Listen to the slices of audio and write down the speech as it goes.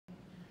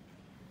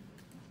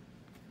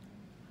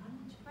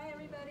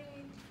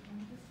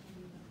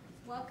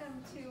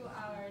Welcome to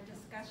our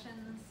discussion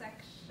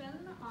section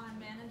on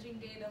managing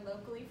data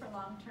locally for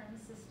long-term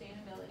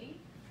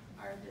sustainability.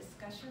 Our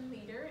discussion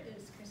leader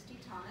is Christie.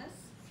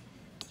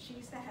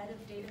 She's the head of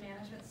data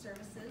management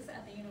services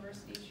at the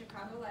University of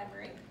Chicago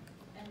Library,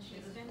 and she's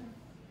been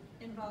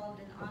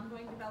involved in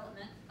ongoing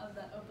development of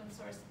the open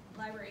source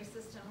library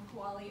system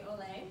Kuali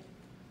Ole.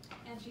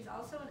 And she's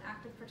also an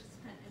active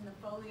participant in the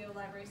Folio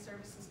Library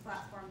Services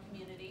Platform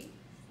community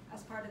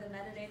as part of the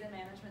Metadata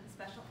Management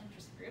Special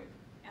Interest Group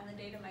and the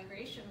Data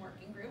Migration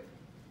Working Group,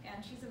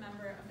 and she's a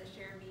member of the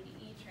Share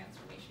BDE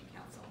Transformation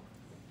Council.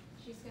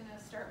 She's going to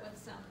start with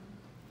some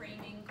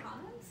framing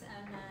comments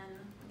and then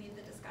lead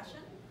the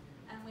discussion,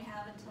 and we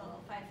have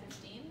until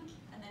 5:15,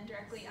 and then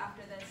directly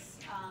after this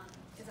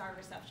is our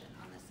reception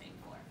on the same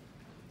floor.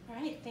 All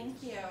right,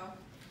 thank you.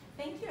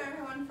 Thank you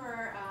everyone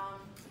for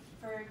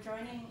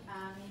joining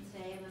me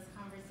today in this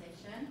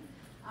conversation.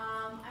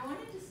 I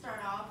wanted to start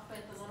off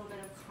with a little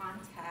bit of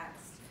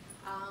context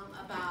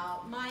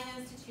about my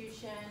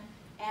institution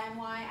and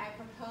why I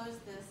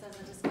proposed this as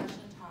a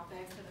discussion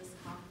topic for this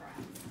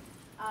conference.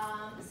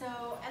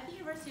 So at the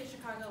University of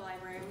Chicago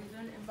Library, we've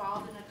been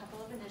involved in a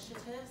couple of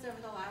initiatives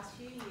over the last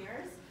few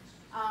years.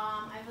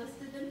 I've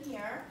listed them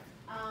here.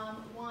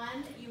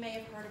 One you may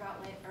have heard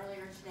about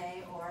earlier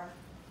today, or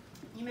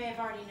you may have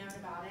already known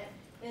about it,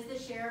 is the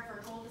Share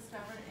Virtual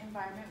Discovered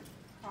Environment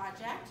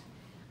project.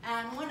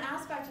 And one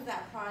aspect of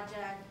that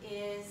project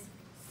is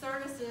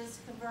services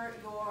to convert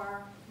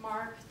your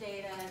MARC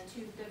data to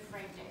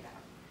BIBFRAME data.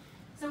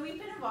 So we've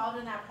been involved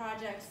in that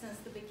project since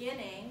the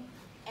beginning,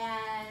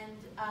 and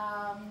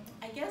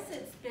I guess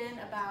it's been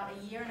about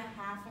a year and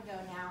a half ago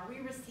now.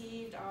 We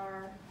received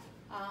our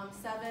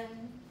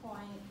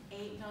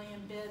 7.8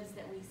 million bibs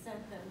that we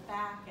sent them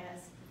back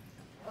as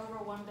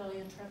over 1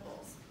 billion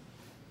triples.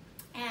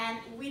 And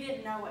we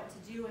didn't know what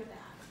to do with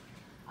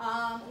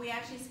that. We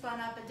actually spun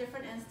up a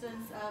different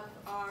instance of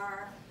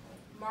our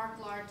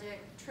MARC Largic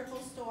triple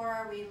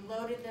store. We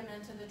loaded them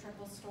into the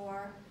triple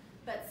store,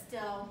 but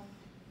still,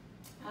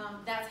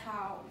 that's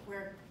how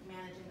we're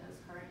managing those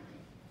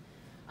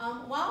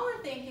currently. While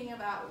we're thinking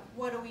about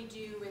what do we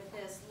do with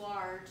this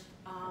large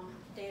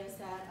data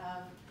set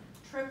of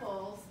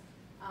triples,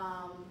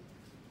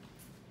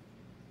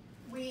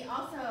 we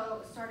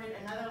also started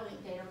another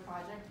linked data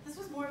project. This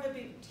was more of a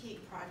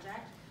boutique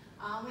project.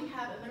 We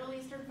have a Middle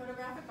Eastern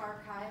photographic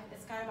archive.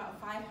 It's got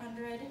about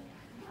 500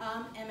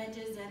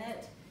 images in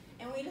it,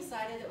 and we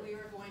decided that we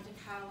were going to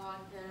catalog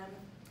them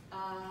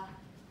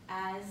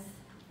as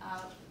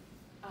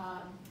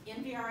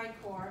in VRA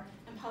core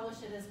and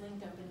publish it as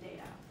linked open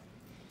data.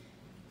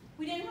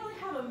 We didn't really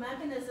have a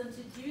mechanism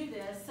to do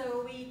this,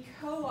 so we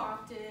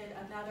co-opted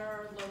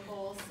another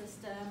local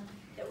system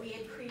that we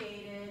had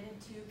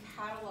created to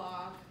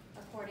catalog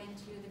according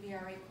to the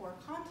VRA core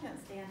content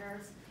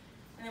standards.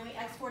 And then we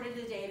exported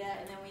the data,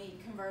 and then we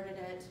converted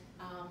it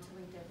to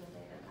linked open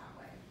data that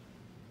way.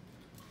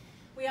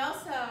 We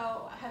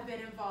also have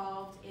been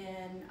involved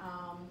in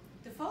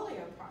the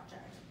Folio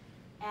project.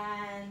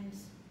 And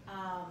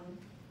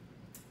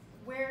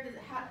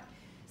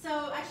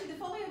so actually the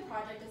Folio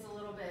project is a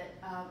little bit,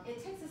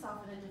 it takes us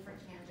off on a different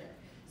tangent.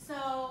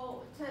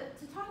 So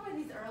to talk about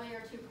these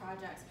earlier two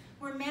projects,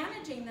 we're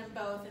managing them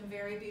both in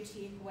very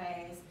boutique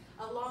ways,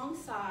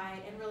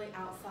 alongside and really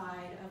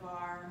outside of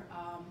our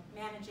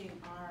managing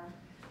our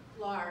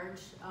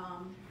large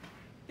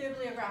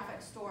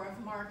bibliographic store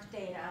of MARC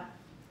data.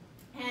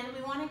 And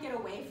we want to get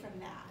away from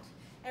that.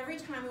 Every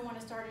time we want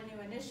to start a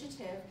new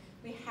initiative,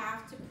 we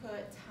have to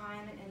put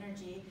time and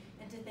energy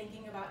into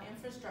thinking about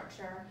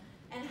infrastructure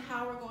and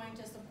how we're going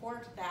to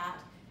support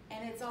that,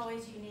 and it's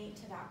always unique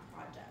to that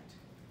project.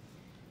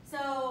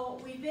 So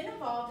we've been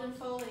involved in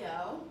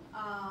Folio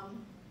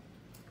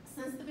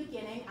since the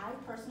beginning.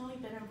 I've personally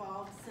been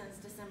involved since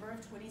December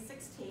of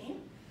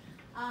 2016.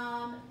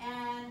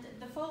 And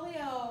the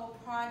Folio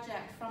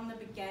project from the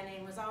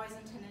beginning was always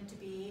intended to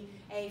be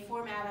a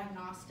format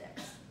agnostic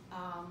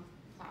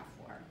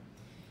platform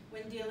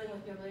when dealing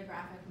with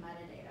bibliographic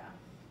metadata.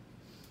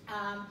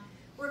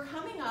 We're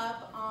coming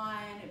up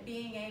on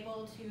being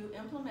able to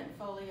implement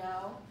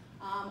Folio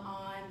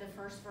on the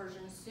first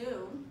version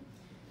soon.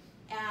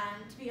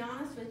 And to be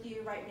honest with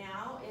you, right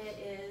now, it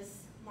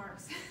is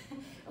MARC's.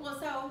 Well,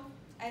 so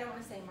I don't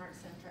want to say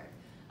MARC-centric.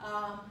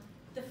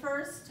 The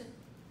first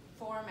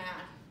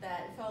format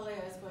that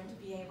Folio is going to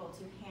be able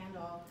to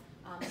handle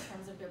in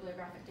terms of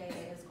bibliographic data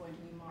is going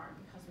to be MARC,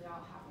 because we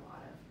all have a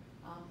lot of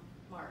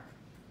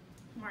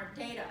MARC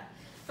data.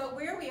 But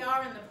where we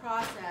are in the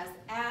process,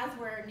 as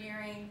we're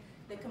nearing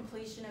the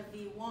completion of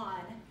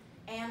V1,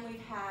 and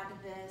we've had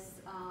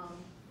this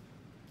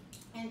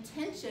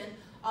intention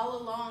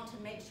all along to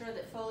make sure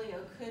that Folio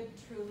could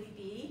truly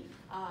be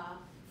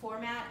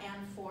format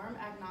and form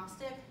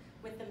agnostic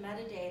with the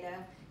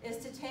metadata, is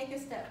to take a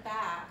step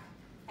back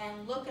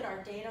and look at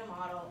our data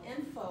model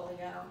in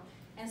Folio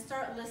and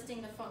start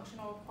listing the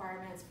functional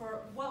requirements for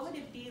what would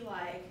it be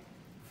like,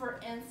 for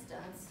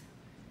instance,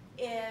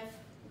 if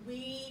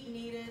we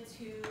needed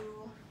to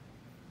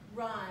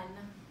run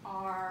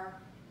our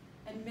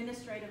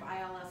administrative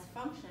ILS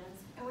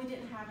functions, and we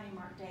didn't have any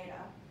MARC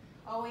data.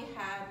 All we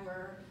had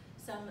were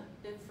some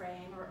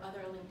BIBFRAME or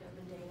other linked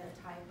open data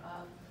type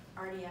of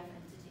RDF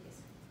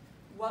entities.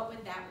 What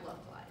would that look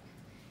like?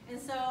 And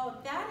so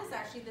that is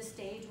actually the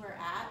stage we're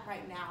at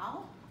right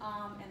now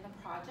in the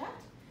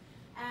project.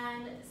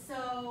 And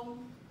so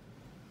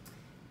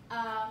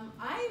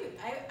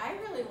I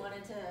really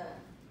wanted to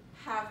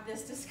have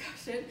this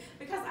discussion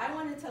because I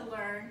wanted to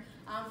learn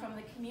from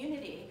the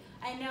community.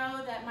 I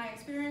know that my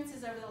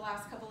experiences over the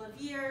last couple of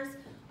years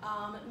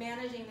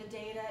managing the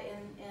data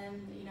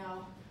in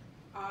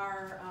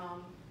our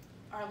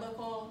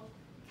local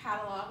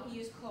catalog, we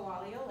use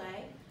Koali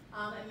Ole,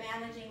 and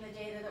managing the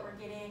data that we're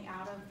getting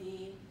out of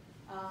the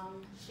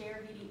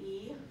Share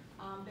VDE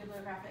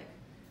bibliographic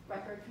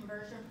record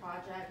conversion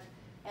project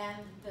and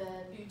the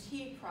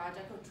Boutique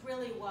project, which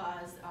really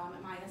was,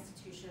 at my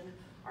institution,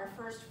 our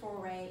first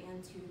foray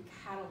into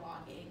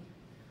cataloging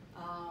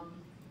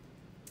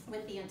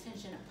with the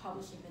intention of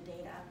publishing the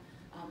data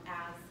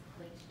as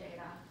linked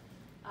data.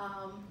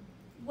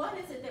 What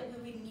is it that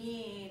we would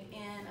need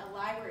in a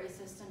library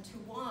system to,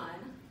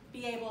 one,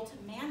 be able to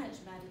manage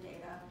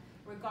metadata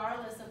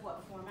regardless of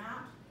what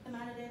format the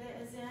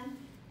metadata is in,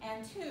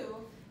 and two,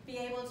 be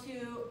able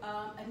to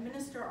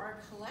administer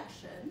our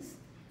collections,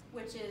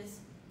 which is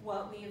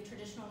what we have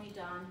traditionally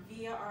done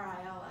via our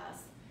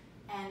ILS,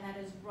 and that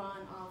is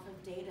run off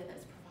of data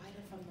that's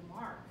provided from the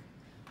MARC.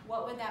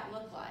 What would that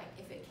look like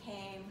if it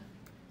came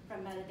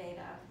from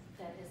metadata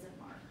that isn't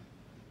MARC?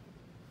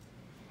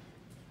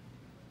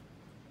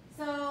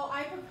 So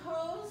I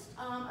proposed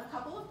a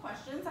couple of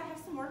questions. I have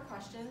some more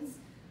questions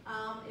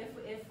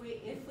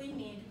if we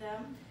need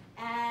them,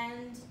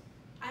 and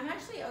I'm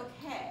actually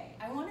okay.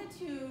 I wanted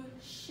to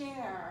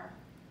share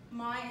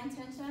my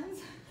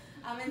intentions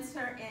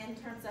in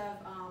terms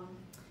of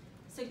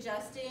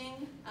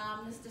suggesting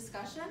this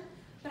discussion,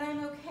 but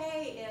I'm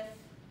okay if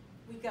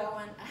we go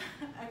in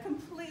a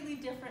completely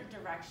different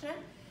direction.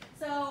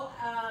 So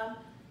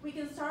we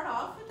can start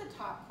off with the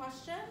top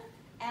question,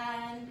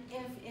 and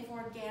if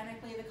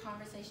organically the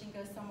conversation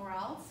goes somewhere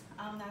else,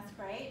 that's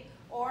great.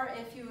 Or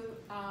if you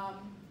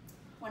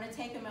want to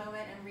take a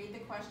moment and read the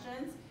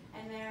questions,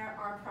 and there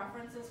are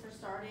preferences for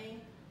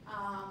starting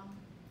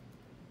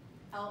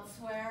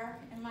elsewhere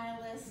in my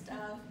list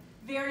of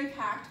very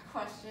packed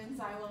questions,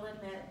 I will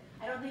admit.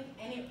 I don't think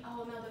any,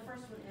 oh no, the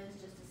first one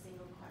is just a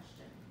single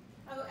question.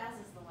 Oh, as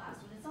is the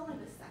last one. It's only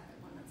the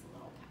second one that's a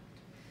little packed.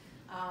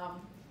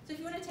 So if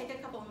you want to take a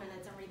couple of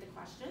minutes and read the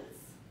questions,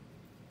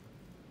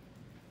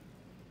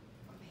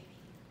 or maybe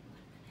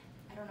 1 minute.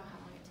 I don't know how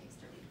long it takes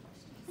to read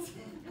questions.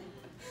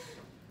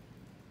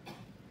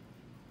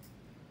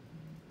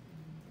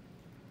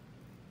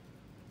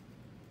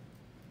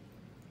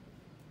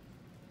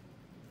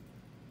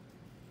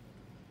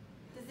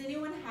 Does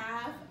anyone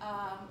have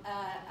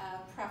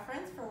a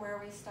preference for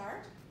where we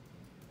start?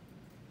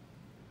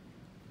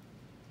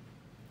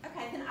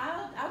 Okay, then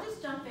I'll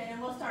just jump in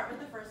and we'll start with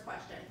the first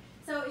question.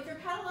 So if you're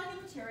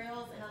cataloging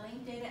materials in a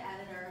linked data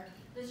editor,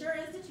 does your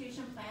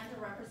institution plan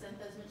to represent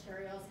those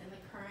materials in the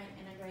current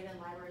integrated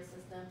library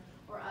system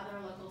or other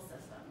local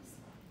systems?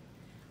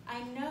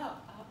 I know,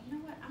 oh, you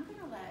know what, I'm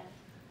gonna let,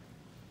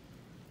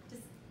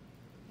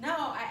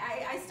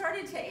 I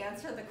started to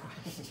answer the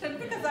question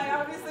because I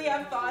obviously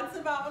have thoughts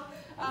about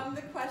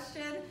the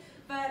question,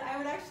 but I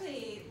would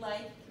actually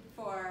like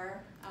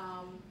for,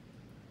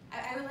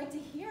 I would like to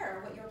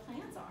hear what your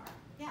plans are.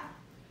 Yeah.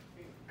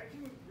 I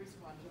can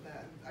respond to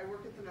that. I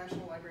work at the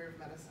National Library of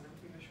Medicine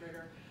in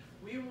Schrader.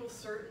 We will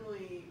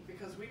certainly,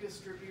 because we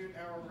distribute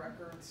our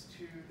records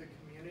to the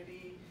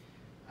community,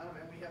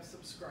 and we have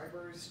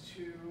subscribers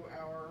to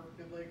our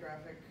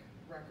bibliographic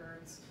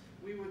records,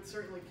 we would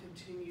certainly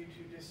continue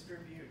to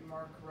distribute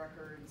MARC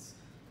records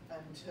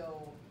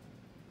until,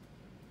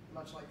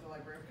 much like the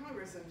Library of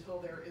Congress, until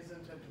there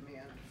isn't a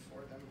demand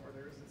for them or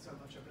there isn't so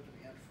much of a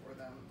demand for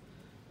them.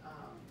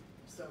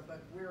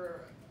 But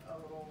we're a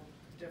little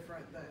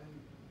different than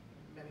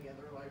many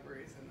other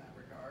libraries in that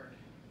regard.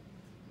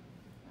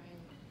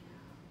 Right.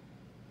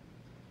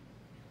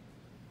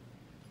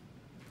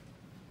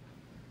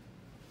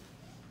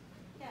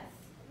 Yeah. Yes.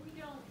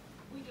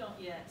 We don't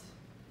yet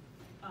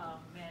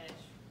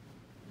manage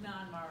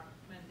non-MARC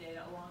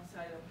metadata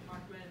alongside of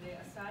MARC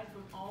metadata, aside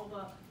from all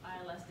the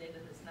ILS data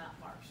that's not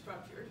MARC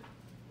structured,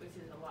 which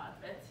is a lot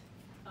of it.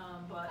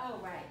 Oh,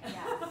 right.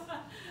 Yes.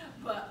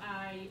 But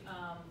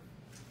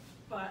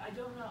I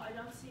don't know. I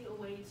don't see a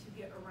way to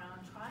get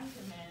around trying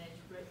to manage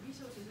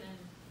resources in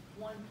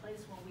one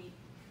place when we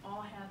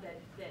all have that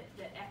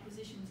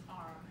acquisitions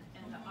arm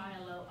and the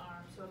ILO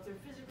arm. So if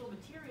they're physical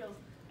materials,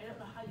 I don't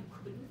know how you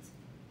couldn't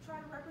try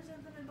to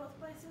represent them in both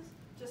places,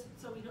 just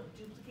so we don't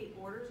duplicate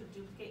orders or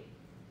duplicate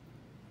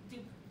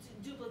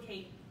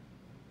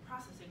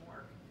processing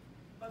work.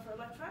 But for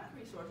electronic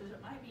resources, it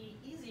might be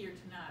easier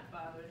to not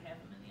bother to have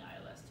them in the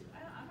ILS too.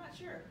 I'm not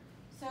sure.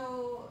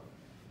 So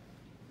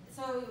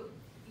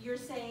you're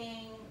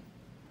saying,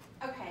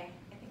 okay,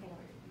 I think I know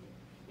what you're saying.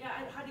 Yeah,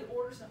 how do you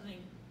order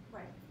something?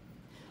 Right.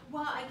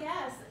 Well, I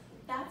guess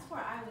that's where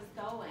I was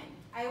going.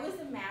 I was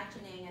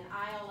imagining an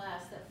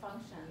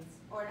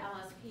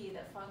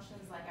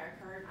functions like our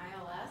current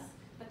ILS,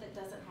 but that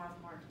doesn't have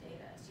MARC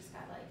data. It's just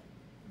got like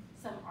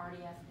some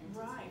RDF entities.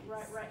 Right.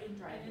 And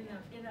driving it.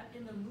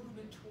 in the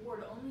movement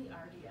toward only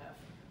RDF,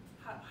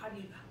 how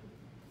do you,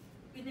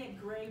 in that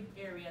gray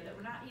area that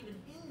we're not even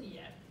in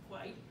yet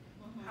quite,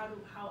 how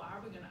are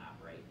we going to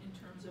operate in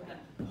terms of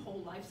that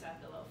whole life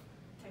cycle of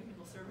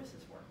technical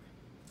services work?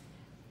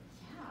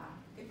 Yeah,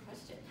 good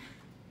question.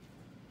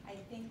 I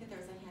think that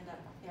there's a hand up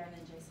there, and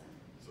then Jason.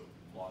 So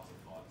lots of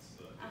thoughts.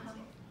 Lorenz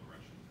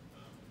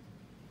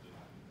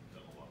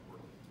done a lot of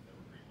work with the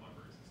Evergreen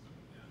Library System,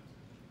 and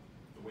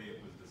the way it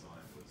was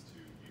designed was to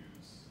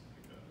use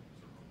like a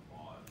sort of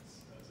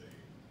mods as a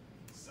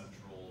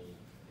central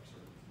or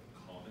sort of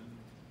common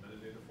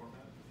metadata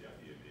format, with the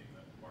idea being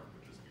that MARC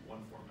would just be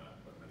one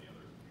format, but many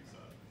others would use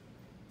that.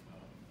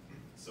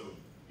 So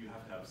you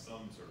have to have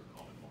some sort of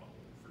common model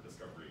for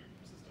discovery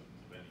systems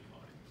of any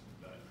kind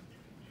that you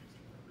can use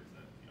to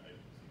represent the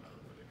items, no matter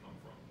where they come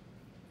from.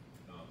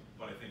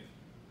 But I think,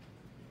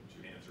 to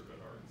answer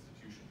about our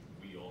institution,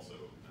 we also,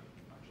 and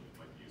actually it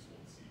might be useful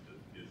to see,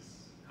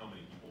 is how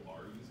many people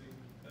are using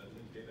a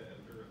linked data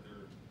editor at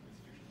their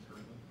institutions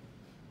currently?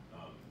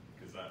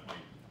 Because that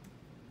might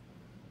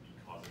be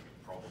causing a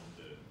problem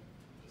to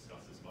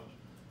discuss as much.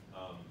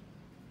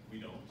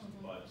 We don't,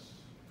 but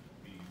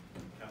we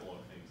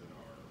catalog things in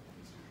our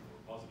institutional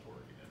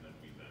repository, and then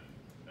we then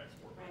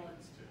export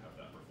records to have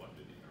that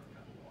reflected in our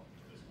catalog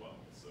as well.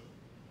 So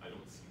I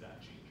don't see that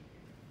changing.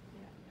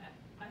 Yeah,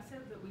 I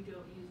said that we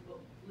don't use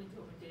linked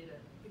open data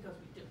because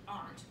we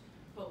aren't,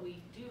 but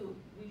we do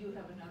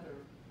have another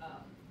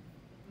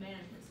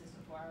management system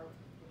for our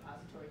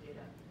repository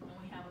data, and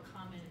we have a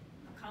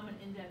common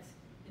index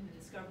in the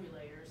discovery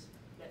layers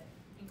that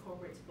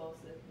incorporates both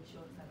that we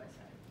show side by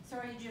side. So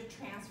are you just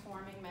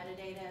transforming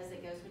metadata as it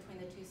goes between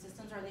the two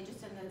systems, or are they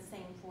just in the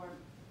same form?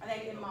 Are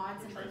they in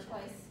mods in both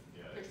places?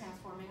 Yeah, You're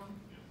transforming them?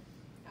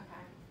 Yeah.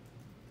 Okay.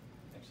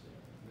 Actually,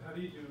 How do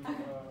you do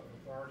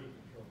authority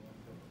control?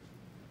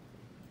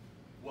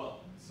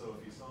 Well, so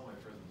if you saw my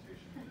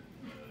presentation in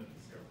the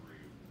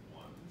Discovery 1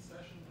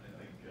 session, I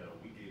think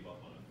we gave up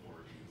on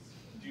authorities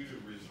due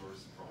to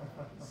resource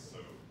problems.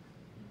 So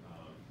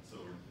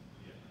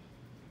yeah,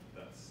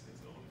 that's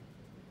its own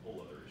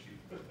whole other issue.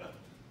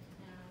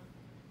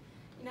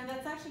 You know,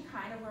 that's actually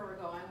kind of where we're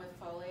going with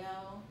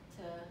Folio,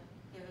 to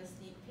give a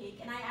sneak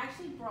peek. And I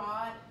actually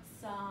brought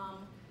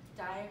some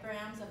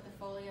diagrams of the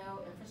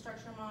Folio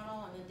infrastructure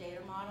model and the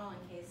data model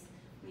in case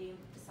we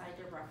decide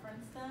to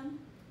reference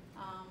them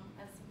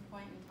at some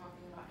point in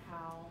talking about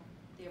how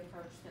the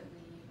approach that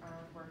we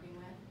are working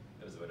with.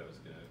 that was what I was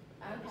gonna.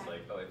 I was Okay.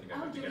 like, I think I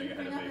might be do getting you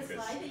ahead bring of up it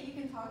a slide that you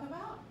can talk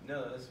about?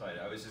 No, that's fine.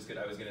 I was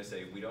gonna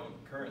say we don't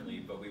currently,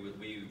 but we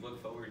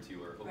look forward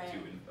to or hope Right. to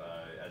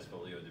as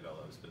Folio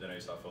develops. But then I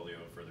saw Folio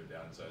further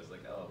down, so I was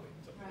like, oh,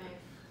 wait, something. Right.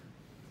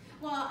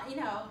 Well, you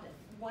know,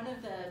 one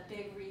of the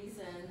big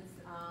reasons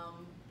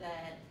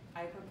that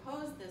I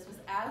proposed this was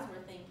as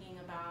we're thinking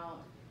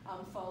about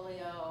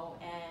Folio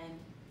and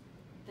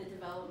the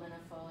development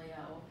of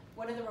Folio,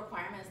 what are the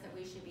requirements that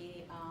we should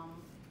be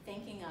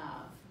thinking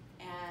of?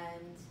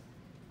 And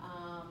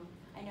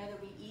I know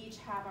that we each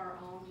have our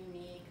own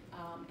unique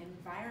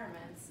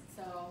environments,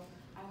 so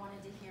I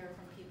wanted to hear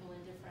from people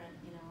in different,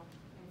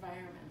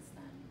 environments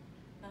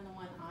than the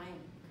one I'm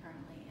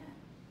currently in.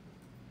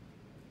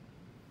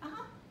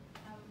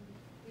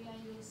 We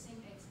are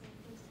using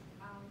Expertise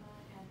Alma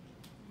at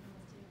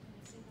University of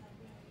Tennessee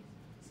Library.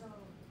 So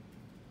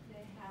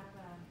they have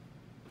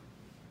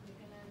we're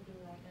gonna do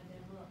like a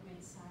development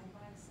side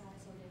by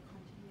side, so they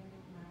continue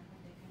with MARC,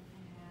 but they can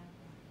have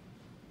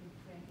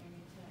BIBFRAME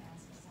editor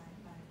as a side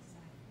by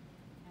side,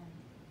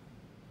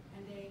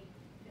 and they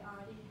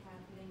already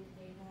have linked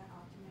data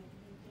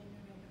automatically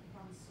generated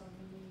from so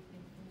many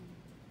different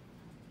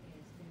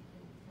ways. They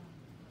pull from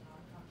a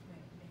lot of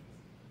web-based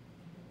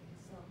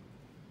databases. So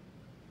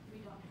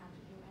we don't have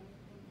to do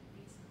anything.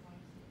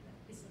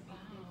 It's a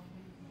big Wow.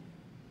 difference.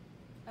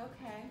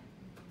 Okay.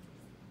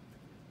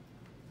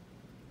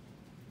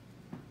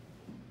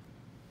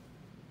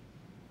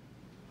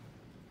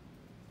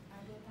 I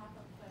will have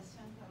a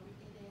question for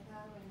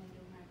Wikidata when I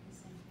do my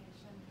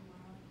presentation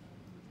tomorrow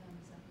in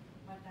terms of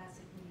what does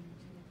it mean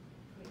to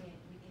create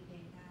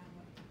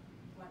Wikidata,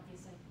 what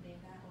is a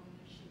data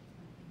ownership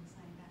and things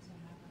like that. So I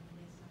have a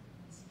list of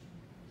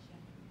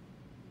questions.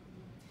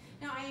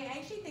 Now, I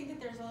actually think that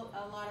there's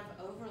a lot of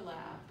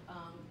overlap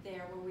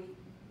there where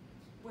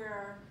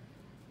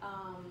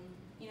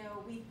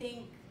we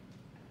think,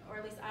 or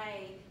at least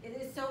it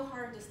is so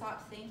hard to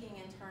stop thinking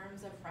in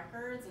terms of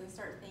records and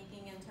start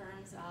thinking in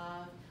terms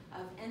of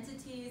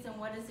entities, and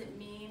what does it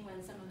mean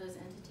when some of those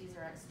entities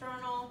are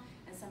external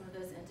and some of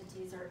those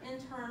entities are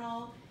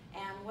internal,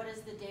 and what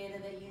is the data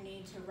that you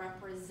need to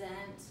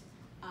represent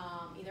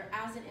either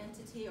as an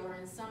entity or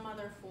in some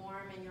other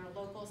form in your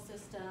local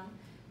system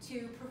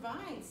to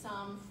provide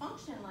some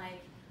function,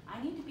 like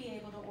I need to be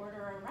able to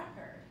order a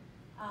record.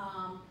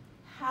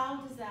 How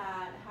does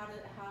that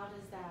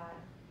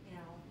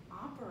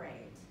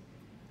operate?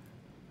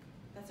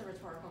 That's a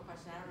rhetorical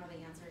question. I don't know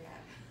the answer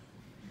yet.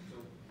 So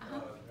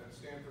at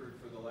Stanford,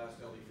 for the last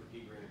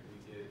LD4P grant we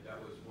did,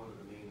 that was one of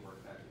the main work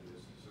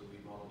packages. So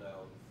we modeled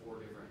out 4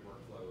 different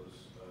workflows,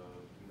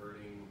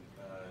 converting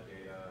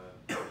data,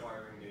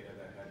 acquiring data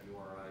that had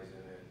URIs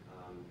in it,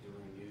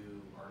 doing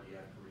new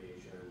RDF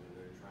creation, and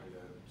then trying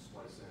to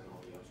splice in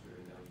all the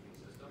upstream and downstream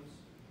systems.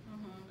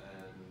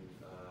 And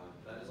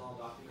that is all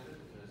documented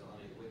and is on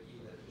a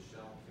wiki that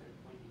Michelle can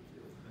point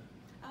you to.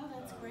 Oh,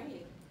 that's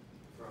great.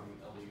 From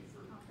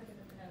LD4P. I'll put it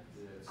in the notes.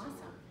 It's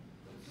Awesome.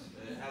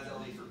 It has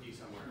LD4P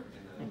somewhere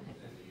in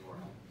the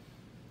URL.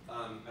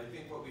 I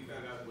think what we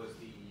found out was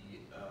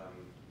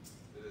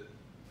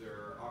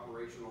their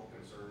operational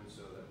concerns,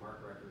 so that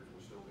MARC records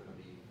were still going to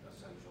be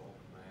essential,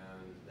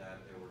 and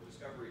that there were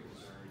discovery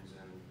concerns,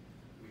 and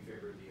we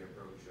figured the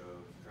approach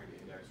of trying to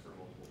index for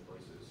multiple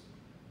places,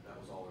 that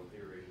was all in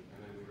theory. And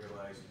then we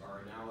realized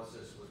our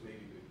analysis was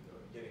maybe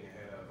getting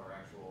ahead of our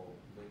actual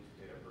linked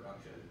data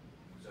production.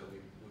 So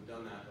we've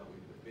done that, but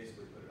we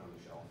basically put it on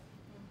the shelf.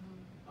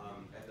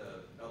 At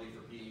the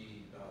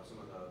LD4P, some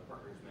of the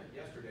partners met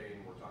yesterday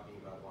and we're talking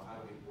about, well,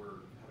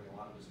 we're having a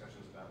lot of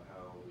discussions about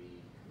how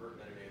we convert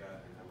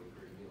metadata and how we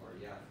create new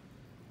RDF.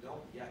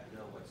 Don't yet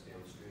know what's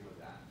downstream of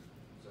that.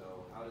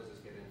 So how does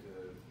this get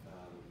into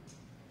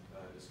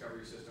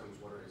discovery systems?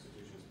 What are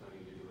institutions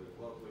planning to do with it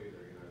locally?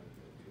 They're going to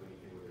do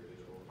anything with their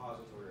digital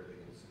repository? Are they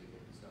going to stick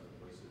it in stuff in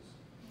places?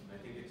 And I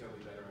think until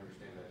we better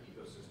understand that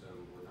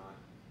ecosystem,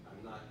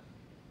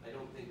 I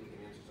don't think we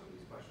can answer some of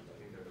these questions. I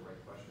think they're the right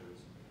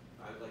questions.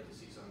 I'd like to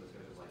see some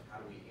discussions like, how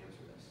do we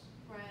answer this?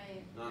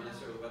 Right. Not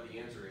necessarily what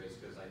the answer is,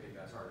 because I think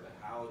that's hard, but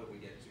how do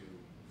we get to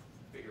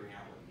figuring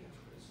out what the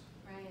answer is?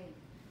 Right.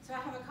 So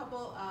I have a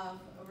couple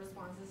of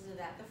responses to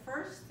that. The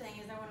first thing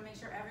is I want to make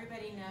sure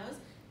everybody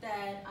knows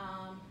that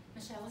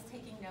Michelle is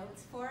taking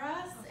notes for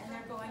us, and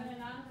they're going.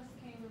 An anonymous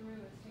kangaroo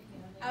is taking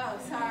a note. Oh,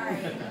 sorry.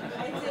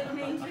 I didn't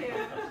mean to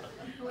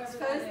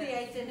expose the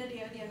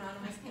identity of the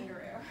anonymous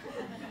kangaroo.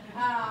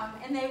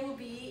 And they will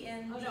be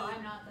in Oh the. no,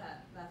 I'm not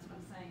that. That's what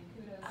I'm saying.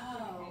 Kudos to the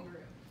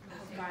kangaroo.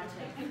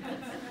 Gotcha.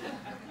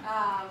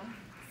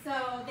 So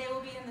they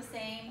will be in the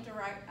same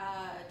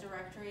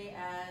directory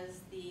as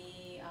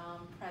the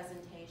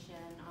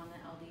presentation on the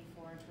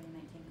LD4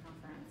 2019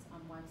 conference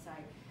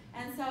website.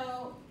 And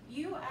so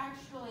you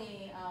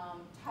actually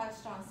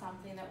touched on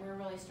something that we're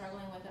really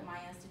struggling with at my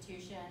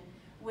institution,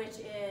 which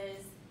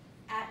is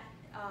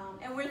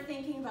and we're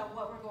thinking about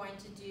what we're going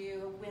to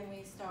do when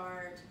we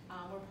start,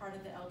 we're part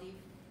of the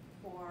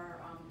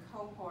LD4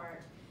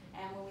 cohort,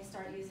 and when we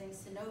start using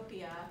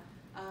Sinopia,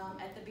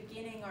 at the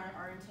beginning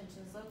our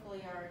intentions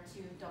locally are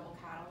to double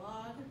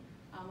catalog.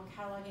 We're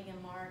cataloging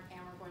in MARC and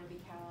we're going to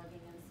be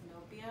cataloging in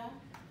Sinopia.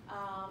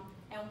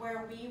 And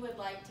where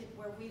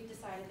we've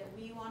decided that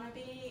we want to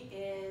be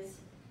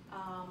is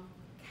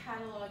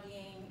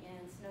cataloging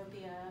in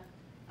Sinopia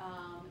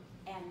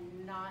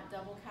and not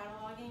double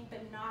cataloging,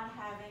 but not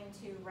having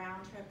to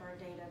round trip our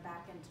data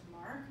back into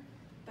MARC,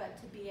 but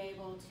to be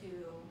able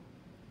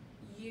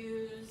to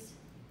use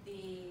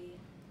the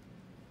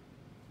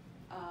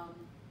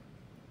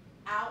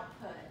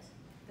output,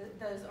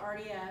 those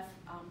RDF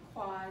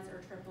quads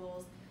or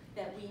triples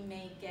that we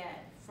may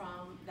get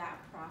from that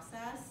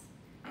process,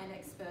 and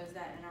expose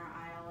that in our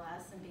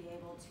ILS and be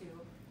able to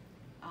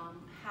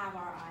have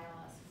our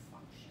ILS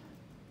function.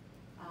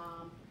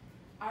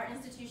 Our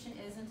institution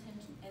is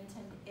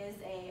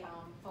a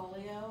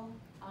Folio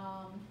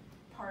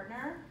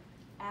partner,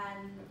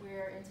 and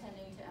we're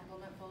intending to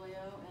implement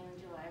Folio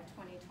in July of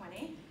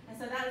 2020. And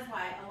so that is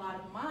why a lot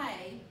of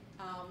my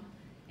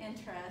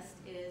interest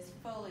is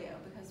Folio,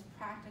 because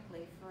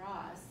practically for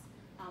us,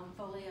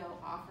 Folio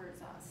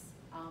offers us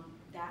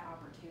that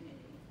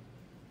opportunity.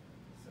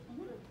 So,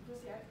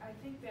 Christie, I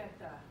think that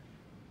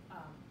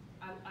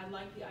I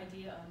like the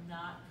idea of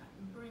not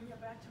bringing it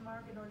back to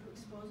MARC in order to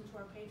expose it to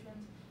our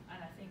patrons, and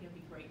I think it'd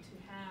be great to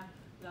have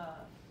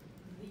the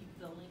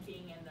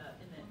linking and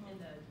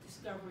the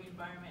discovery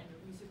environment and the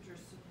researcher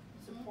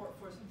support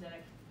for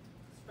synthetic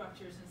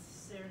structures and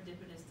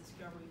serendipitous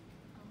discovery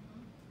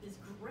is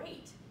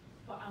great.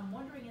 But I'm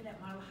wondering, in that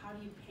model, how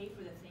do you pay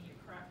for the thing you're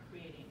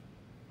creating?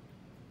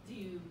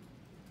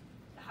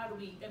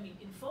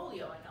 In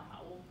Folio, I know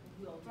how we'll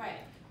do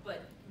it,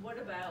 but what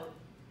about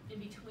in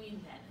between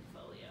then and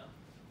Folio?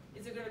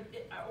 Is it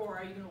or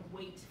are you gonna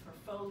wait for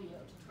Folio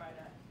to try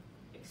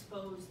to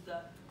expose the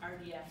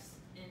RDFs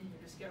in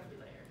your discovery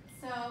layer?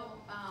 So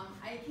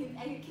I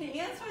can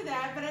answer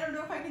that, but I don't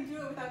know if I can do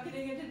it without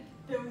getting into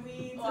the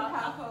weeds of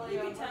how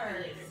Folio works.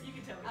 You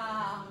can tell me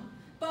later.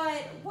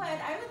 But what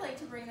I would like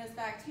to bring this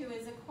back to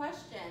is a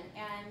question,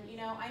 and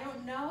I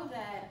don't know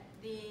that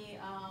the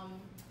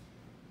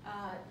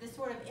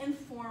sort of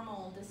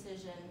informal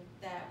decision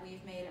that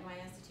we've made at my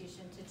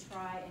institution to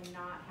try and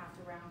not have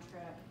to round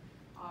trip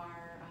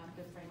our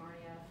BIBFRAME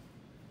RDF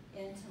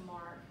into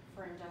MARC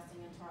for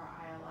ingesting into our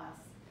ILS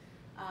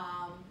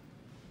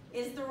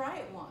is the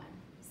right one.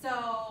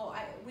 So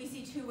we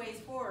see two ways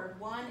forward.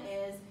 One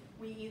is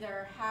we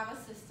either have a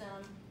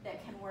system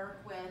that can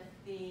work with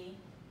the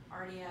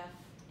RDF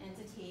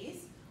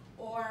entities,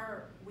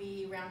 or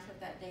we round trip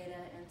that data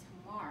into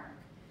MARC.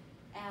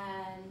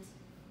 And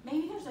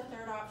maybe there's a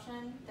third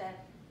option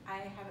that I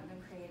haven't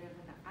been creative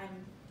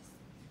and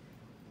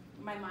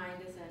my mind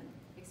isn't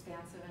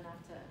expansive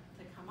enough to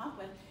come up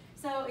with.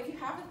 So if you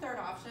have a third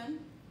option,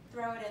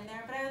 throw it in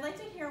there. But I would like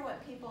to hear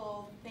what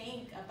people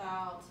think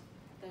about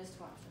those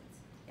two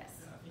options. Yes?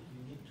 I think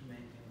you need to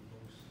maintain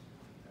both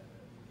the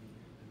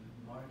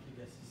MARC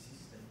legacy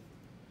system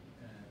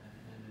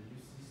and a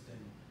new system.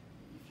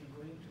 If you're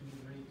going to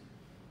migrate,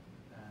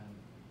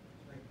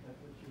 like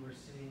what you were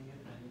saying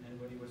and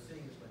what you were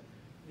saying is like,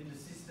 in the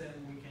system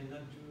we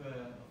cannot do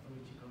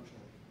authority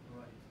control,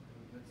 right?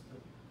 That's the,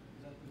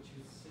 is that what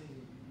you say?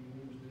 You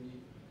don't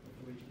need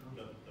authority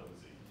control? That was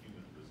a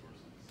human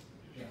resources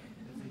issue. Yeah,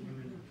 that's a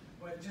human.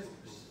 Well, just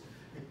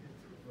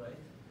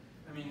right.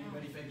 I mean,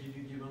 but if I give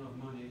you the amount of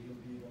money, you'll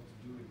be able to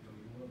do it, or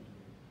you won't do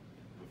it.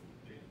 With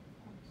data.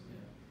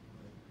 Yeah.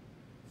 Right.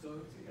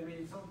 So I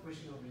mean, it's all a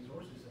question of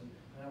resources. And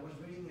I was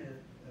reading I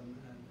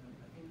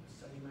think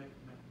Sally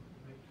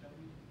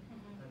McCarthy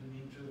had an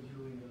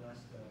interview in the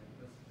last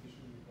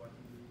classification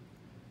quarterly,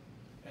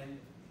 and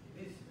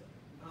this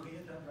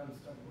Henrietta Abrams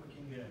started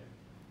working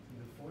in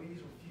the 40s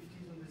or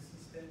 50s on the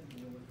system.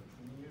 You know, for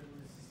 20 years on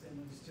the system,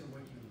 and they're still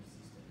working on the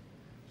system.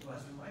 So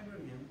as a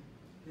librarian,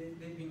 they've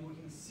been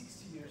working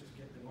 60 years to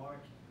get the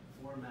MARC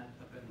format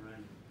up and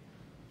running.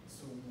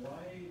 So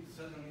why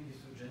suddenly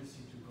this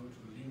urgency to go to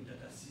a linked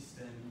data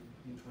system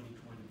in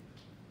 2020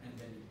 and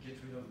then get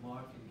rid of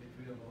MARC and get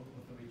rid of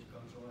authority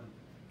control and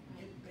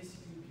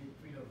basically get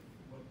rid of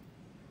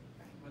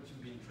what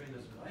you've been trained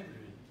as a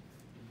librarian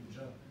in your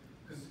job?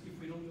 Because if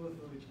we don't do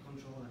authority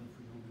control and if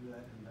we don't do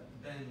that and that,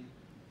 then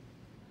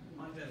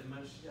might as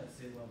much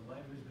say, well, the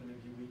library is going to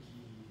be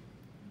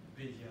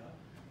Wikipedia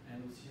and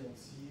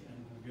CLC and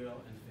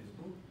Google and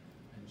Facebook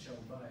and shall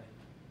buy.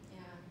 Yeah.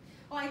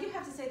 Well, I do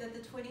have to say that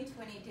the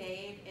 2020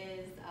 date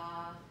is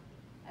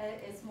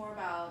it's more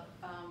about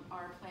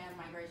our planned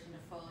migration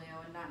to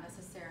Folio and not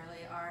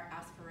necessarily our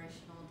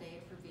aspirational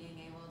date for being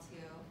able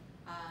to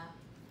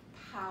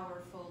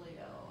power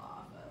Folio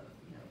off of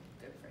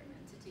BIBFRAME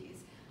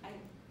entities.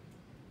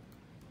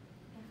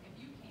 If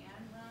you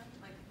can run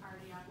like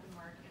RDF and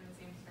MARC in the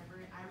same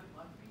server, I would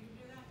love for you to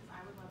do that because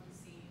I would love to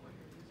see what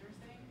your users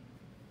think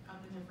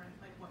of the different,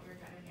 like what you're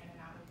getting in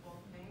and out of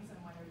both things and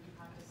whether you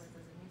have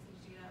differences in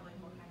usage data, like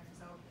what kind of,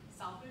 so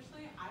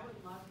selfishly, I would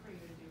love for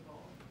you to do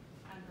both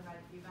and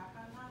provide feedback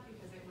on that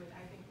because it would,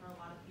 I think for a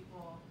lot of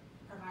people,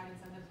 provide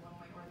incentives one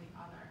way or the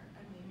other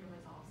and maybe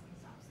resolve some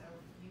stuff, so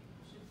you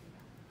should do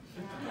that.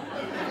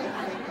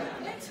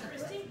 Thanks,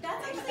 Christie.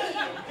 That's actually,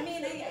 I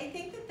mean, I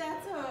think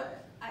that's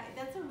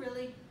a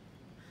really,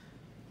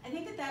 I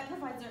think that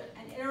provides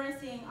an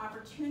interesting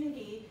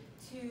opportunity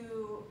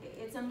to,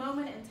 it's a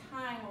moment in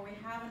time where we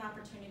have an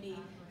opportunity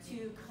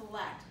to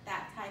collect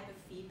that type of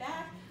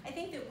feedback. I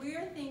think that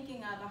we're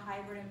thinking of a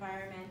hybrid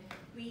environment.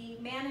 We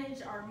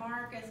manage our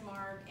MARC as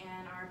MARC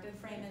and our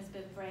BIBFRAME as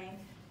BIBFRAME,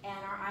 and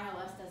our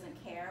ILS doesn't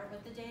care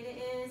what the data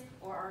is,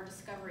 or our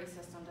discovery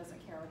system doesn't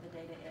care what the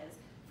data is.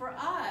 For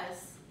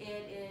us,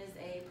 it is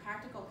a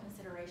practical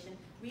consideration.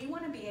 We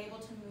want to be able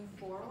to move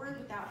forward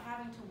without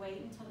having to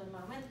wait until the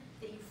moment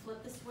that you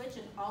flip the switch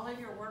and all of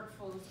your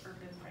workflows are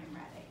BIBFRAME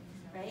ready,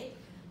 right?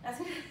 That's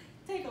going to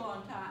take a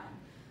long time.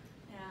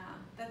 Yeah,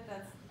 that's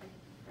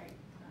great.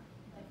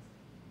 Thanks.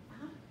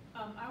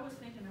 I was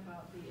thinking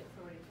about the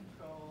authority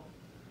control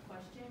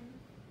question,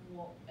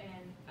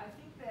 and I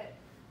think that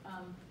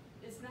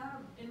it's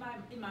not in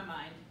my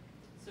mind.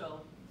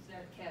 So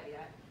that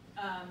caveat.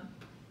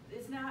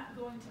 It's not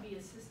going to be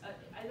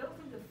I don't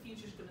think the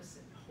future is going to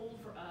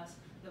hold for us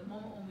the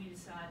moment when we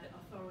decide that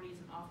authorities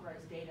and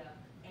authorized data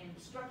and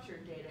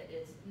structured data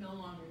is no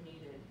longer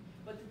needed.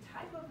 But the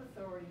type of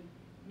authority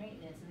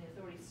maintenance and the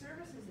authority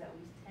services that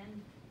we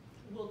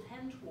will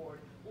tend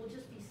toward will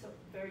just be so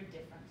very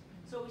different.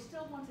 So we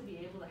still want to be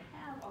able to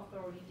have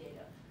authority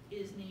data,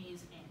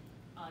 ISNIs and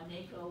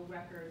NACO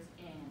records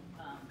and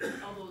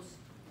all those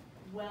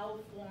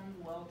well-formed,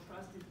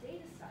 well-trusted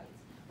data sites,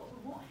 but we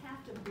won't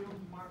have to build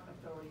MARC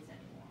authorities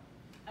anymore.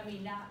 I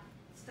mean, not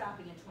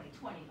stopping in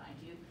 2020, mind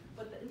you,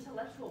 but the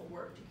intellectual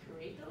work to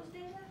create those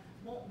data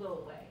won't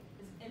go away,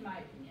 in my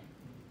opinion.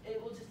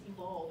 It will just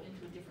evolve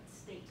into a different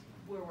state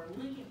where we're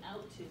linking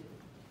out to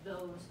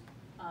those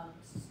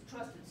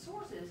trusted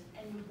sources,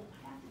 and we won't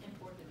have to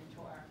import them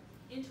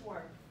into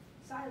our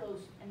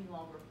silos any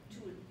longer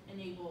to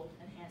enable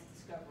enhanced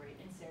discovery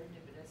and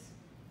serendipitous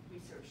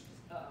research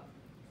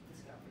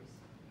discoveries.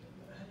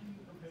 How do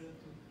you compare it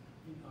to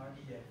in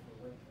RDF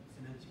or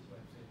semantic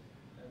website,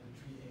 the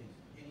 3 A's?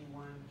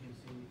 Anyone can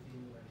say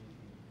anything or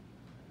anything.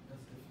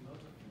 That's the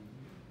philosophy.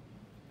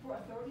 For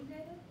authority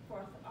data?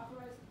 For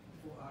authorized?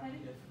 For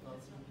RDF, you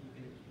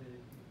can explain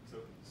it.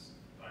 So,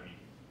 I mean,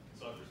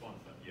 so I've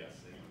responded to that.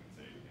 Yes, anyone can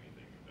say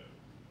anything about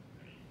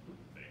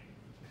anything,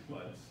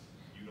 but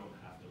you don't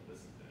have to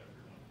listen to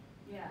everyone.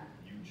 Yeah.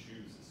 You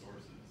choose the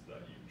sources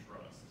that you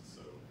trust.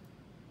 So,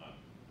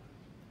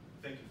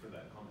 thank you for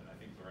that comment. I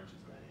think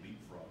Laurentian's going to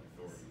leapfrog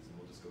authorities, and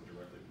we'll just go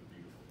directly to the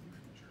beautiful new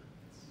future.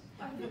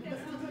 I think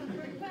that sounds like a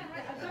great plan,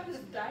 right? I've got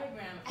this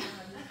diagram.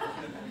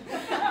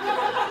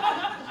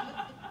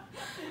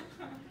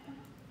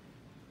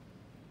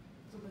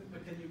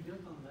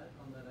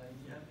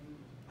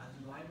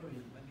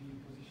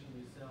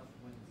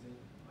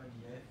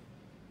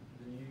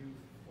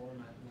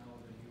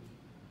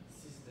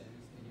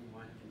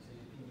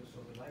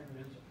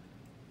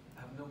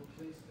 have no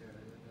place there.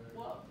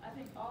 Well, I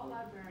think all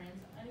librarians,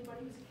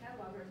 anybody who's a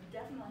cataloger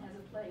definitely has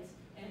a place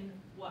in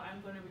what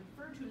I'm going to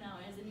refer to now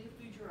as the new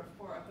future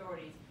for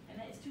authorities, and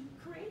that is to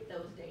create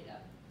those data,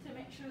 to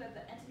make sure that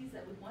the entities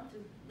that we want to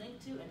link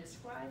to and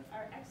describe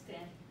are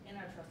extant in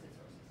our trusted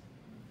sources.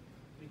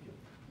 Thank you.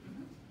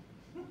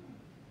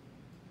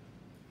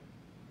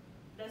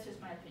 That's just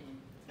my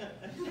opinion. Yes.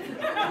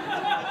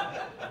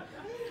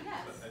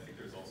 But I think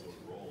there's also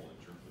a role in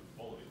terms of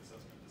quality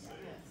assessment to say,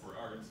 Yes. for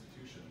our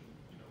institution,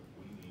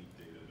 we need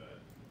data that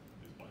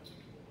is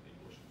bilingual,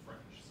 English and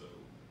French. So,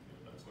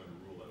 that's going to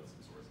rule out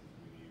some sources.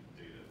 We need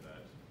data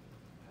that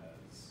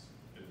has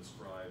been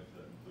described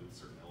that includes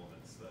certain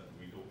elements that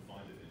we don't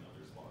find it in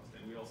other spots.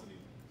 And we also need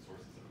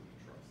sources that we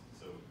can trust.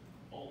 So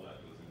all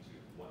that goes into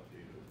what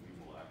data we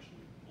will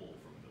actually pull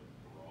from the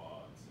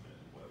broad and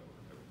whatever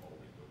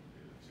quality code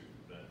data to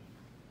then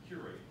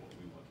curate what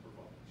we want to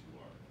provide to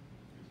our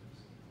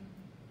users.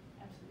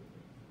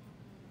 Absolutely.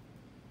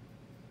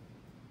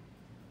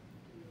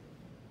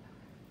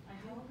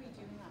 How are we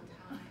doing on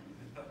time?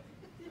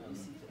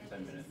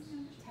 10 minutes.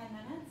 10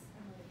 minutes?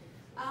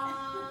 I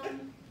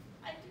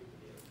do.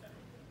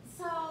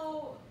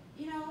 So,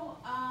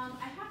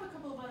 I have a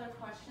couple of other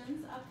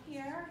questions up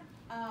here.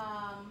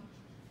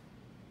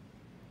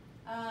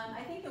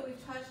 I think that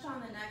we've touched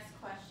on the next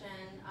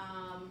question.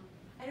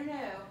 I don't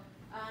know.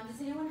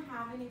 Does anyone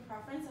have any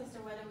preference as to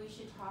whether we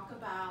should talk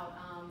about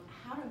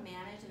how to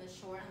manage in the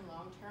short and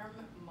long term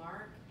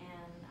MARC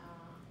and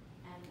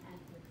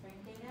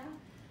BIBFRAME data?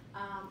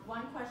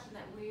 One question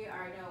that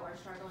I know are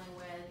struggling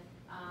with,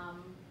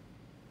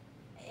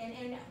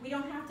 and we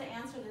don't have to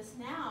answer this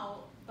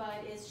now,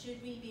 but is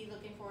should we be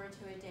looking forward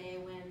to a day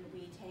when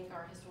we take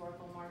our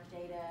historical MARC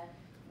data,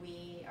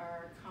 we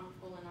are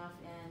comfortable enough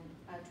in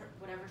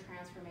whatever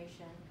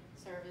transformation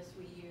service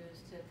we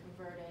use to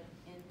convert it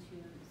into,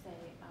 say,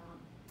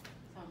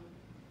 some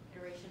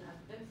iteration of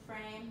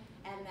BIBFRAME,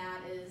 and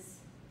that is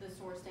the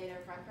source data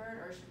of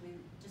record, or should we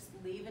just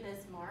leave it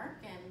as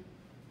MARC and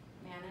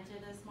manage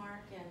it as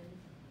MARC and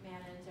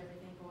manage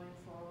everything going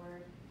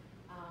forward?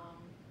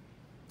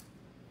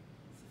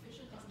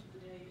 Sufficient unto the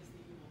day is the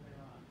evil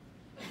thereof.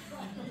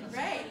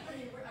 Right. I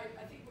mean,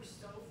 I think we're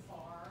so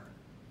far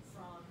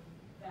from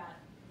that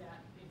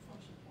big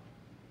function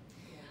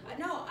point.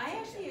 No, I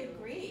actually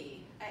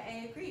agree.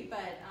 I agree,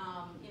 but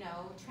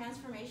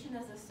transformation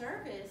as a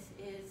service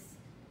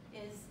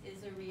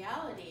is a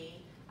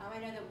reality. I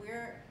know that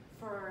we're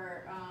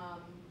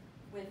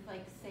with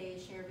like say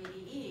Share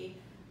VDE.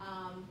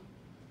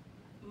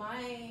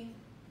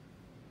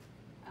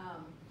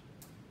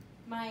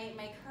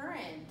 My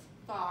current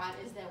thought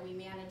is that we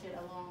manage it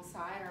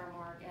alongside our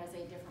MARC as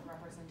a different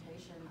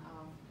representation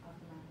of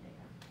the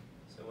metadata.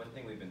 So one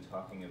thing we've been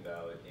talking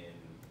about in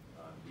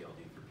the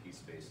LD4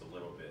 space a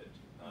little bit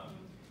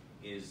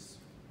is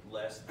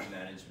less the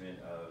management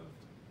of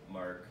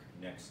MARC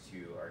next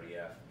to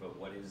RDF, but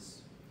what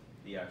is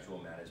the actual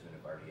management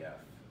of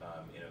RDF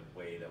in a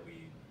way that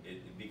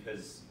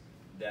because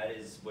that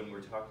is when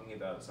we're talking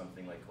about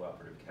something like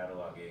cooperative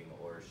cataloging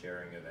or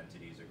sharing of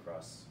entities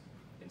across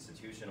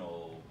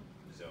institutional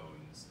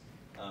zones,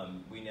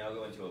 we now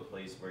go into a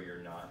place where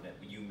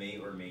you may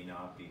or may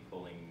not be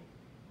pulling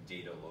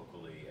data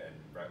locally and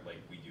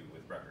like we do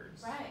with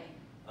records. Right.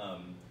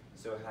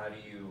 So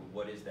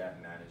what does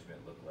that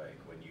management look like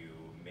when you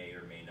may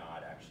or may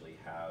not actually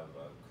have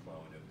a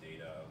clone of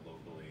data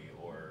locally,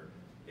 or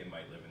it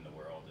might live in the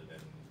world, and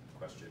then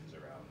questions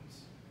around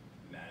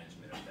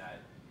management of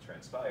that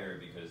transpire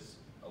because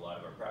a lot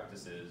of our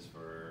practices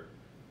for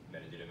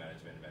metadata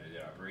management and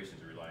metadata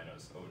operations rely on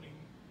us owning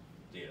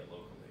data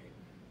locally.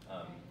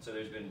 So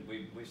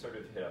we've sort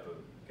of hit up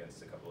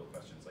against a couple of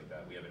questions like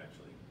that. We haven't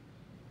actually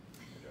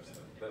addressed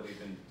them, but we've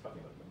been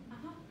talking about them.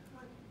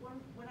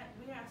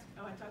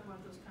 I talk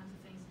about those kinds of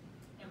things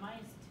in my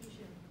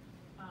institution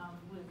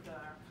with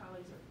our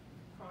colleagues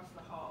across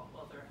the hall.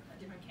 Well, they're a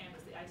different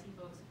campus, the IT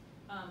folks.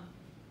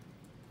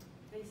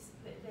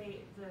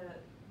 The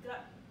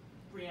gut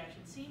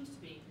reaction seems to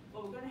be,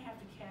 well, we're going to have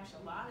to cache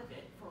a lot of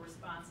it for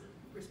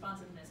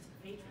responsiveness to the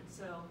patron.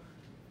 So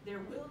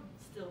there will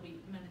still be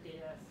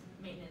metadata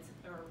maintenance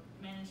or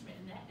management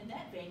in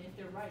that vein if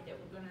they're right that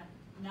we're going to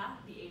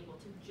not be able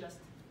to just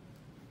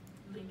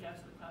link out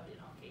to the cloud in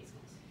all cases.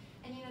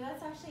 And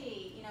that's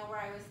actually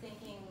where I was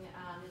thinking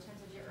in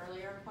terms of your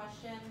earlier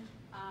question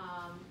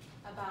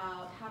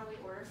about how do we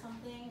order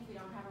something if we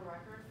don't have a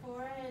record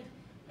for it.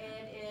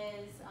 It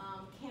is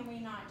can we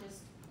not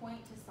just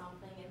point to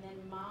something and then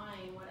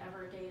mine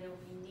whatever data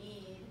we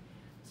need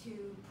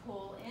to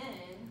pull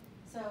in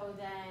so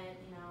that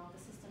the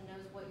system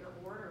knows what you're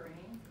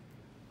ordering.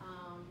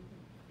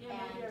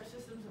 Maybe our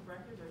systems of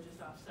records are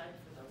just offsite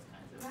for those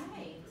kinds of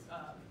right.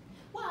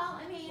 Well,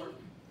 I mean,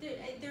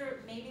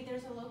 maybe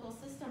there's a local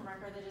system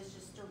record that is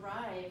just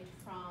derived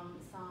from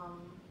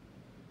some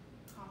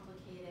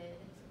complicated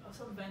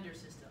some vendor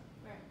system.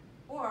 Right.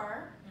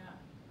 Or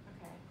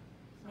okay,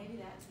 maybe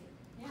that too.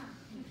 Yeah.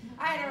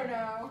 I don't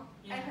know.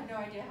 I have no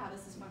idea how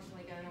this is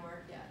functionally going to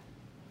work yet.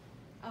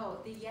 Oh,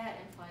 the yet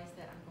implies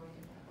that I'm going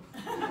to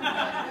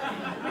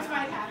know, which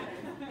might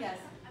happen. Yes.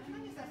 I think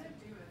I just have to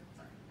do it,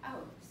 sorry.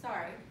 Oh,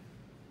 sorry.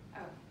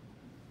 Oh.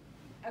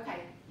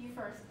 Okay, you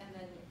first and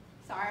then,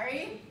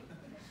 sorry.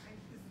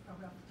 This is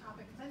probably off the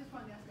topic, because I just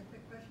wanted to ask a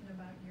quick question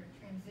about your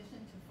transition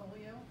to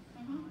Folio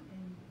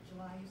in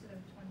July, you said,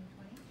 of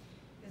 2020.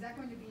 Is that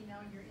going to be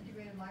now your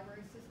integrated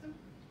library system?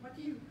 What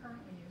do you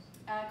currently use?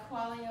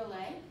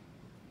 Qualiole.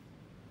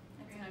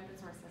 It's an open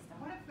source system.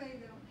 What if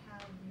they don't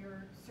have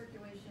your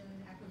circulation,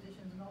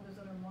 acquisitions, and all those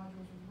other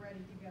modules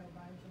ready to go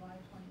by July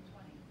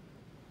 2020?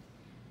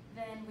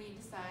 Then we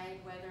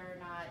decide whether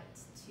or not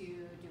to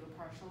do a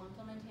partial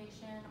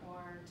implementation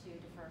or to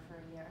defer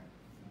for a year.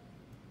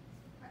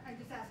 I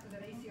just asked because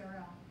at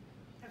ACRL,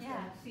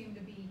 Yeah. seemed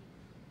to be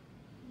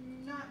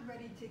not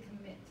ready to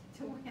commit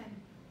to when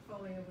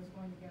Folio was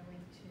going to go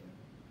into,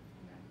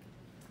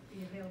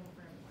 be available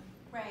for everyone.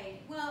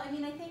 Right. Well, I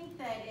mean, I think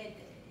that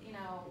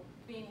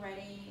being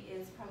ready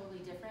is probably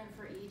different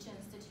for each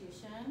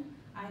institution.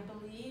 I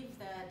believe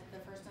that the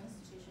first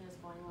institution is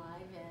going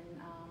live in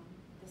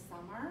the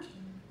summer.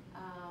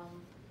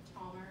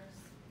 Chalmers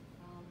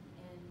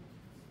in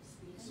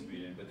Sweden.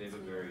 Sweden, but they have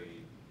a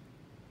very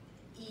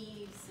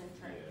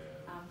E-centric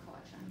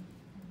collection.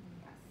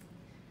 Yes.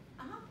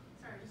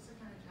 Sorry, just to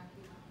kind of check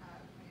you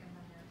my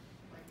input here,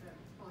 like the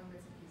pulling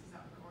bits and pieces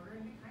out for order,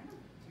 and we kind of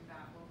do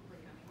that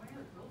locally anyway.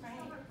 Like we'll just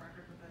have a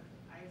record with the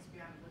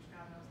ISBN, which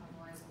God knows how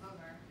reliable those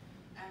are,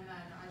 and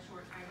then a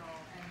short title,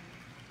 and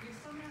we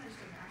still manage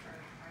to match our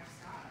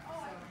stuff.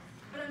 Oh, So,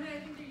 but I mean, I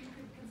think that you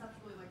could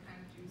conceptually like kind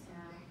of do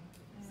something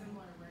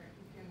similar where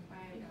you can,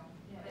 you know,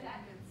 Yeah, but and I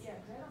think it's yeah,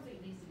 because I don't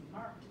think it needs to be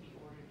marked to be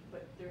ordered,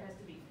 but there has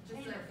to be just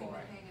container a thing for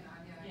to it. hang it on.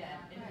 Yeah.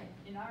 Yeah,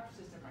 exactly. in our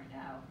system right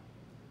now,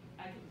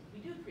 we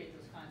do create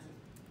those kinds of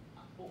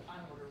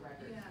on-order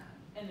records, Yeah.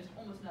 and there's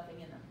almost nothing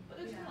in them, but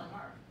they're still Yeah.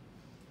 unmarked.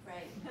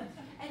 Right.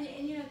 And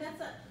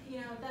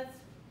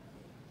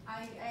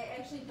I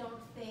actually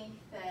don't think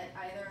that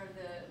either of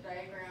the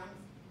diagrams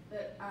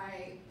that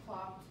I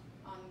plopped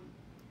on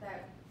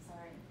that,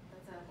 sorry,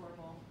 that's a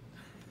horrible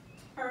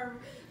term,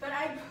 but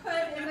I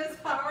put in this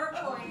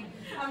PowerPoint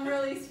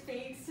really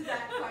speaks to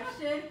that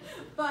question.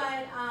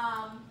 But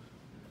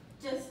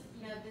just,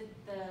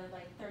 the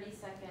like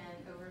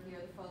 30-second overview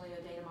of the Folio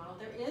data model.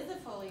 There is a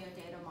Folio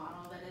data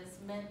model that is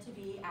meant to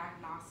be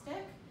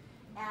agnostic,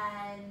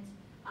 and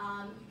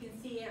you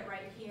can see it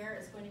right here.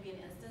 It's going to be an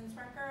instance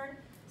record.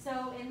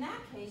 So in that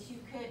case, you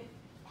could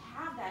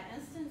have that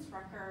instance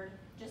record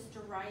just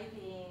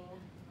deriving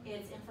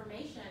its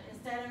information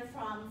instead of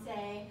from,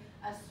 say,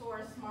 a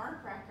source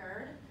MARC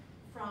record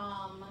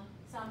from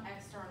some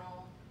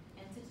external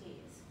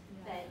entities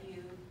that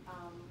you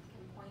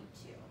can point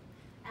to.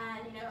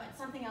 And it's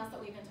something else that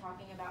we've been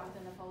talking about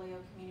within the Folio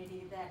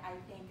community that I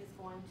think is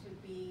going to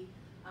be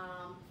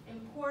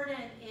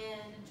important in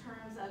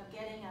terms of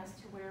getting us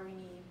to where we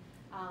need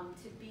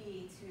to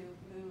be to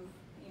move,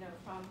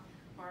 from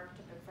MARC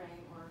to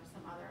BIBFRAME or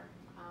some other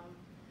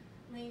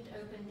linked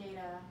open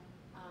data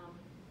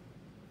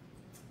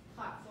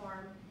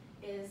platform,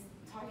 is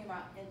talking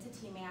about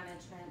entity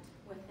management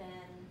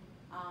within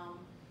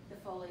the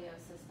Folio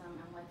system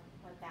and what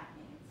that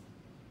means.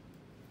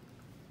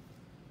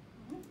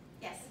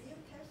 Yes? Have you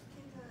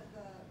tested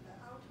the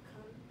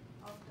outcome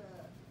of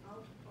the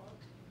output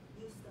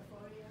with the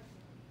Folio?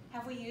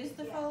 Have we used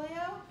the Yeah.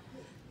 Folio?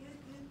 You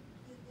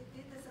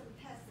did some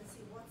tests to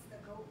see what's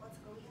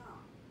going on.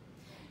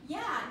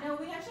 Yeah, no,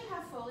 we actually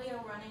have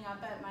Folio running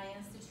up at my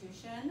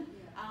institution.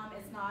 Yeah.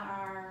 It's not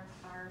our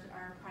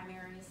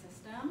primary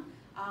system.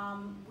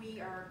 We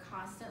are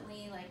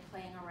constantly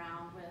playing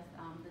around with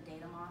the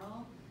data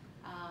model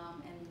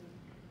and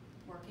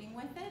working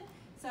with it.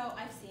 So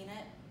I've seen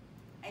it.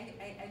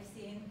 I've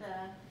seen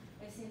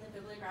the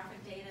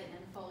bibliographic data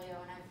in Folio,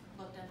 and I've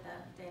looked at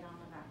the data on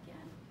the back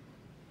end.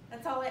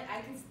 That's all I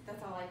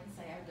can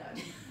say I've done.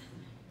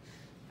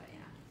 But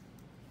yeah.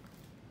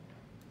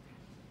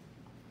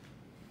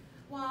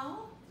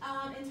 Well,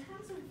 in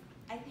terms of,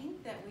 I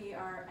think that we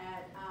are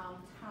at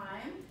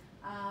time.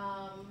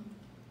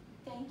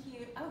 Thank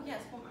you. Oh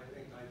yes. Well, I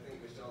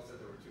think Michelle said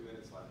there were 2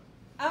 minutes left.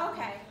 oh,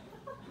 okay.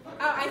 Oh,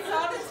 I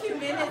saw the 2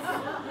 minutes.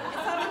 I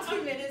saw the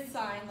 2 minutes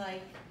sign a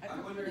I'm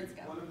couple wondering, minutes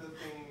ago. one of the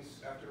things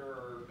after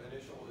our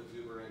initial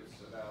exuberance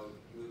about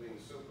moving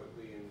so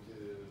quickly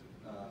into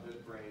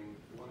BIBFRAME,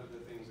 one of the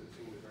things that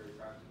seemed a very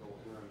practical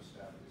interim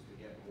step is to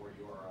get more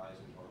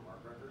URIs into our MARC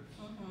records.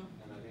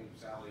 And I think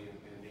Sally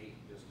and Nate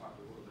just talked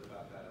a little bit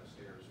about that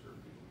upstairs for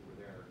people who were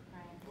there.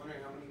 Right. I'm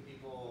wondering how many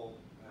people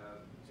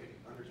have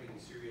undertaken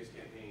serious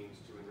campaigns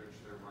to enrich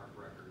their MARC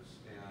records,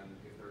 and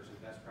if there are some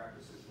best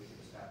practices we can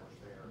establish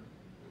there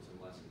and some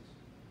lessons.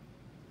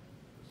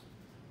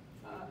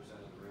 20%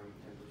 of the room,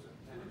 10%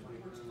 to 20%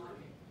 of the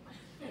room.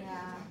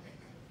 Yeah.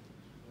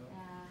 Well,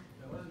 Yeah.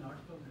 there was an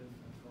article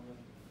called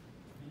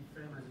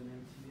BIBFRAME as an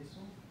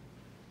MCSO.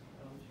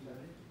 I don't know if you got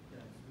it.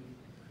 Yeah, it's really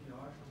pretty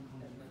harsh on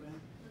BIBFRAME.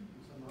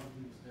 Some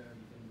arguments there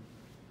you can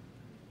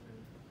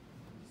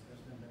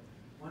discuss them. But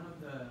one of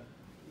the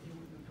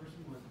person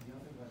who was the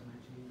author was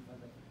mentioning the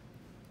fact that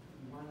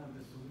one of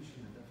the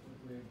solutions, that's what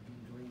we've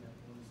been doing at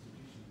all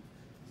institutions,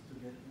 is to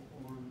get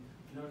on,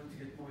 in order to to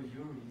get more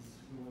juries,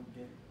 we will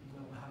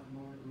have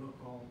more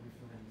local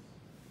reference,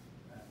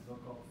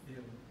 local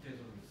theaters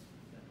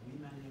that we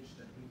manage,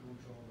 that we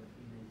control, that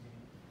we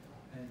maintain,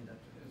 and that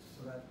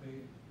so that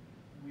we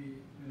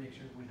make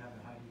sure we have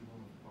a high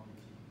level of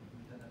quality,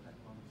 metadata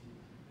quality,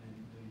 and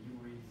the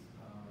juries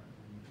are,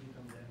 when you click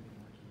on them, they're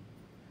working.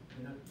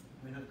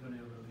 We're not going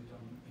to rely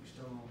on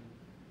external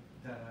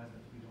data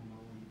that we don't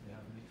know if they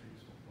have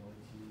metrics or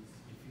qualities,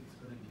 if it's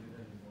going to be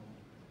available,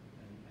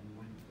 and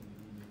when it's going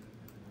to be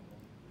available.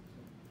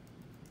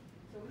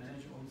 So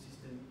manage your own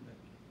system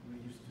like we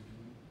used to do.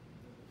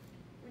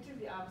 We took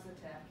the opposite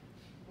tack.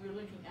 We're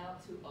linking out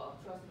to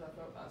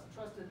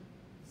trusted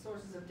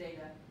sources of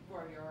data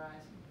for our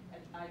URIs,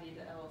 at ID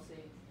to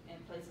LLC, and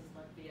places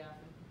like BF.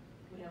 And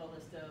we have a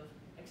list of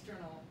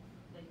external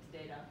linked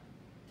data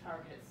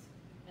targets,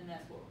 and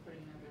that's what we're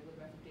putting in our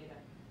bibliographic data.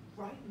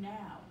 Right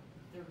now,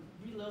 they're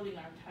reloading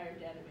our entire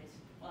database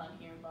while I'm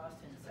here in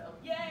Boston, so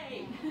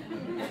yay!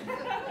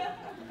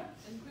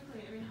 And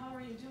quickly, I mean, how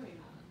are you doing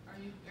that? Are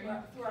you Through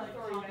our like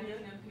authority copying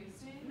vendor. and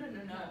pasting?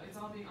 No. It's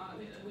all being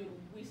automated.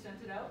 We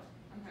sent it out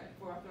Okay.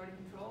 for authority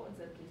control and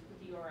said, please put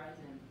the URIs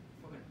in.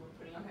 We're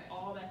putting them Okay.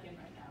 all back in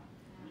right now.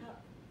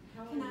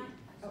 How Can are I?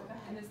 you- Oh, go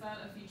ahead. And is that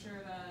a feature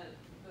that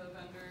the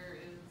vendor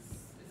is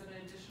it an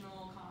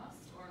additional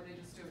cost, or are they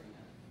just doing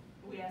it?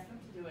 We asked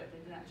them to do it, they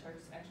did not charge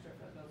us extra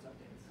for those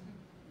updates.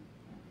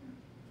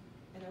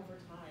 And over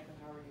time,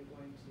 how are you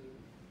going to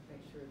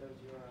make sure those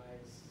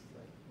URIs,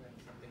 like when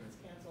something is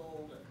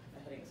canceled, or a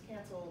heading is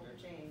canceled, or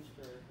changed,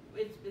 or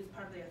It's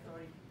part of the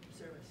authority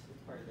service.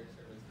 it's part of their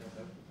service?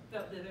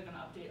 They're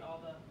gonna update all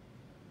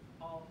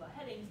the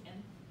headings and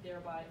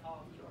thereby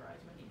all the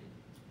URIs when needed.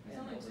 There's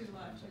And only over 2 time.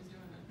 left. Who's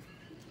doing it?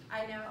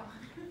 I know.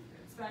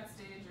 It's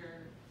Backstage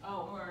or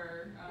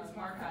It's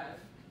Marchive.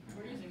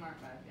 We're using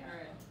Marchive, yeah. All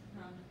right.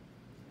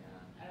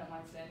 Yeah. I don't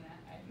mind saying that.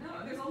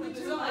 No, there's only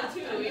There's two only left.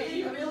 two. I'm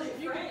getting really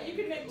You afraid.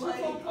 can make 2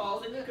 Like- phone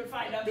calls and you can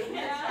find out the answer.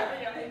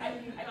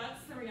 Yeah,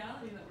 that's the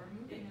reality that we're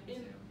moving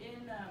into.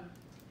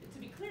 To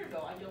be clear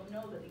though, I don't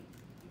know that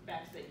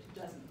Backstage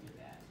doesn't do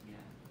that. Yeah.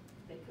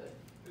 They could.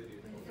 They do.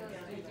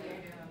 Yeah, they do.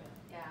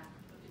 Yeah.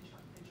 But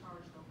they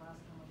charge the last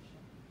time of the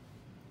show.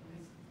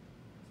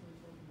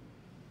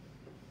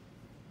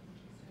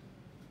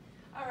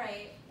 All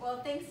right.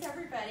 Well, thanks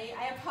everybody.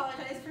 I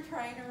apologize for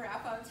trying to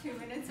wrap up 2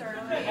 minutes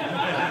early.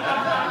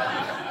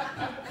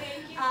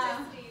 Thank you,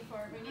 Christie,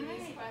 for bringing these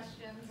Alright.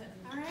 questions and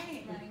All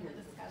right. running the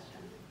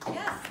discussion.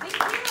 Yes, thank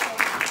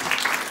you.